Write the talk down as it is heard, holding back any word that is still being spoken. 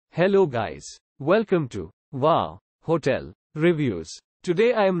Hello guys. Welcome to Wow Hotel Reviews.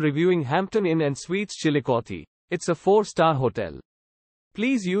 Today I am reviewing Hampton Inn Suites Chillicothe. It's a 4-star hotel.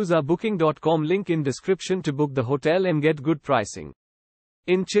 Please use our booking.com link in description to book the hotel and get good pricing.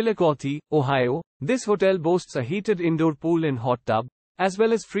 In Chillicothe, Ohio, this hotel boasts a heated indoor pool and hot tub, as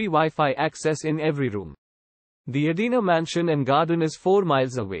well as free Wi-Fi access in every room. The Adena Mansion Garden is 4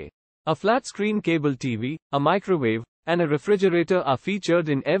 miles away. A flat-screen cable TV, a microwave, and a refrigerator are featured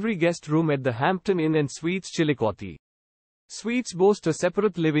in every guest room at the Hampton Inn Suites Chillicothe. Suites boast a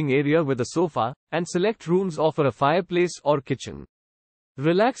separate living area with a sofa, and select rooms offer a fireplace or kitchen.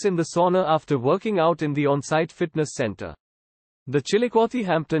 Relax in the sauna after working out in the on-site fitness center. The Chillicothe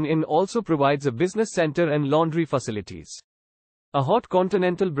Hampton Inn also provides a business center and laundry facilities. A hot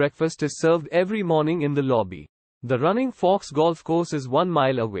continental breakfast is served every morning in the lobby. The Running Fox Golf Course is 1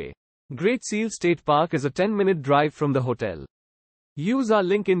 mile away. Great Seal State Park is a 10-minute drive from the hotel. Use our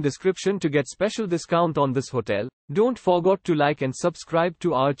link in description to get special discount on this hotel. Don't forget to like and subscribe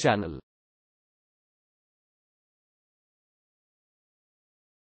to our channel.